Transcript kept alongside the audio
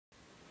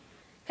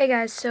Hey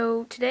guys,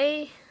 so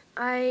today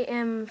I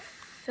am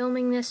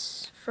filming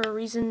this for a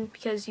reason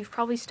because you've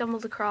probably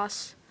stumbled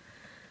across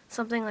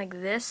something like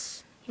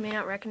this. You may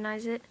not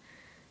recognize it.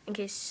 In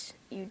case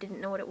you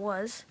didn't know what it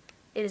was,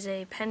 it is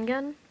a pen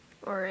gun,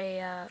 or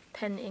a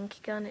pen ink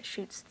gun. It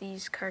shoots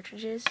these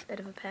cartridges out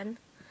of a pen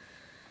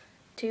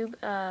tube.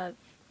 I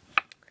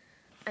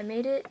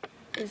made it.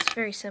 It's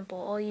very simple.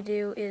 All you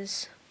do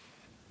is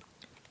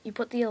you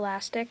put the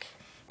elastic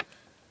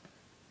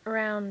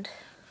around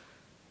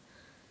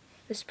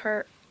this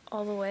part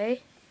all the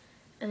way,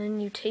 and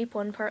then you tape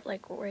one part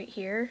like right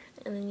here,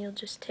 and then you'll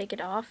just take it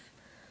off,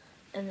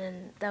 and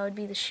then that would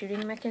be the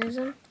shooting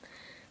mechanism.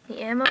 The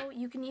ammo,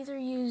 you can either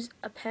use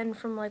a pen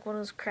from like one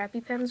of those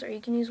crappy pens, or you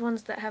can use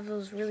ones that have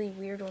those really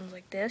weird ones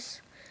like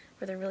this,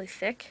 where they're really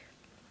thick.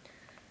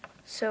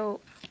 So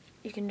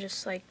you can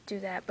just like do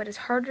that, but it's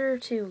harder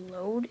to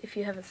load if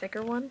you have a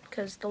thicker one,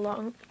 because the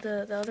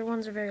other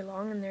ones are very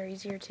long and they're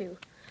easier to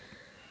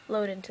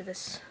load into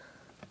this,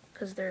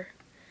 because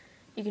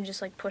you can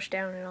just like push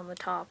down it on the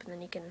top and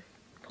then you can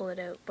pull it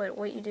out. But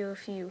what you do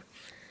if you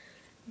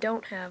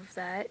don't have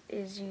that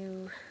is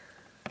you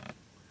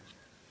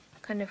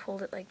kind of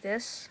hold it like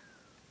this,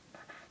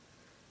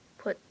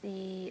 put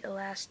the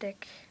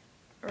elastic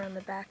around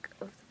the back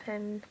of the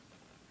pen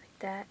like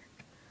that,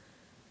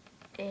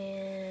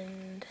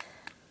 and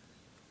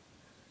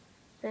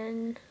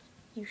then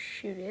you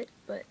shoot it.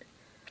 But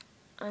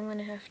I'm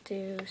gonna have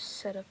to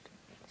set up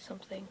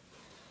something.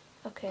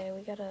 Okay,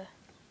 we got a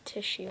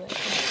tissue I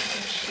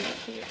can shoot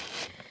here.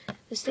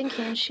 This thing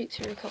can shoot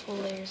through a couple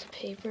layers of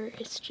paper.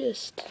 It's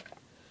just,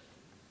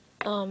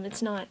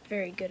 it's not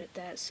very good at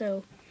that.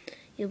 So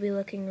you'll be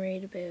looking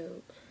right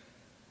about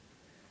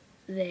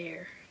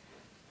there.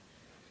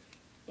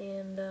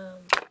 And,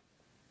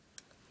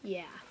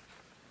 yeah.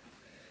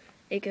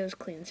 It goes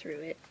clean through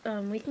it.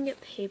 We can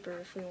get paper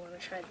if we want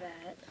to try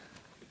that.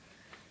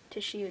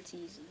 Tissue, it's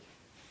easy.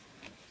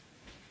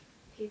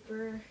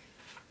 Paper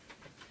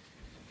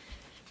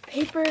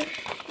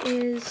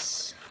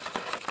is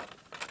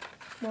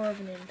more of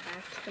an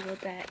impact. How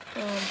about that?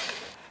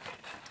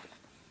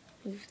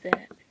 Move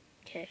that.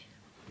 Okay.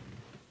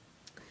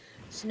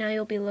 So now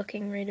you'll be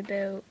looking right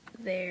about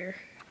there.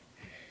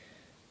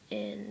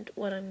 And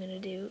what I'm going to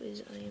do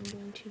is I am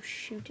going to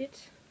shoot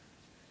it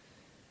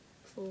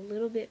with a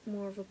little bit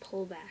more of a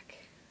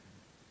pullback.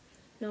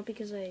 Not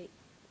because I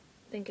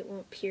think it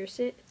won't pierce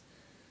it.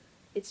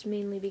 It's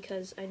mainly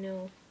because I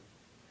know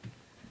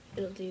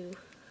it'll do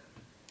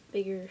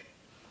bigger,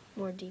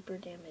 more deeper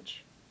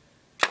damage.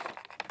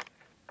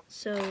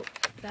 So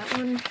that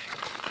one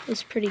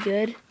is pretty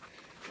good.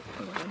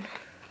 Hold on.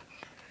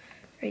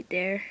 Right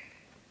there.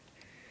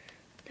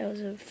 That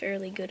was a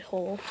fairly good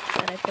hole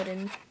that I put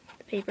in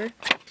the paper.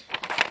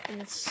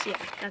 And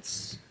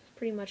that's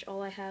pretty much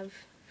all I have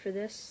for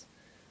this.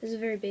 This is a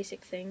very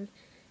basic thing.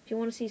 If you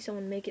want to see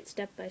someone make it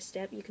step by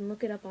step, you can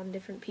look it up on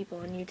different people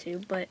on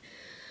YouTube, but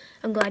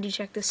I'm glad you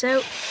checked this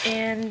out,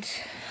 and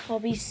I'll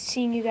be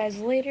seeing you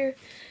guys later.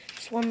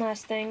 Just one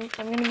last thing,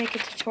 I'm going to make a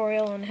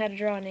tutorial on how to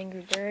draw an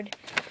angry bird.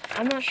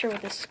 I'm not sure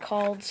what this is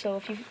called,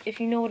 so if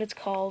you know what it's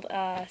called,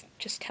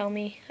 just tell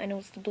me. I know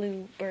it's the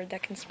blue bird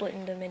that can split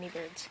into many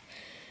birds.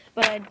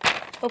 But I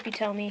hope you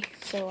tell me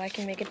so I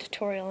can make a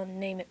tutorial and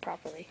name it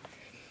properly.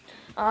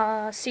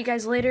 See you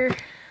guys later.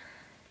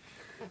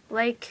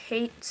 Like,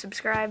 hate,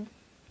 subscribe,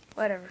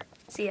 whatever.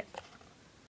 See ya.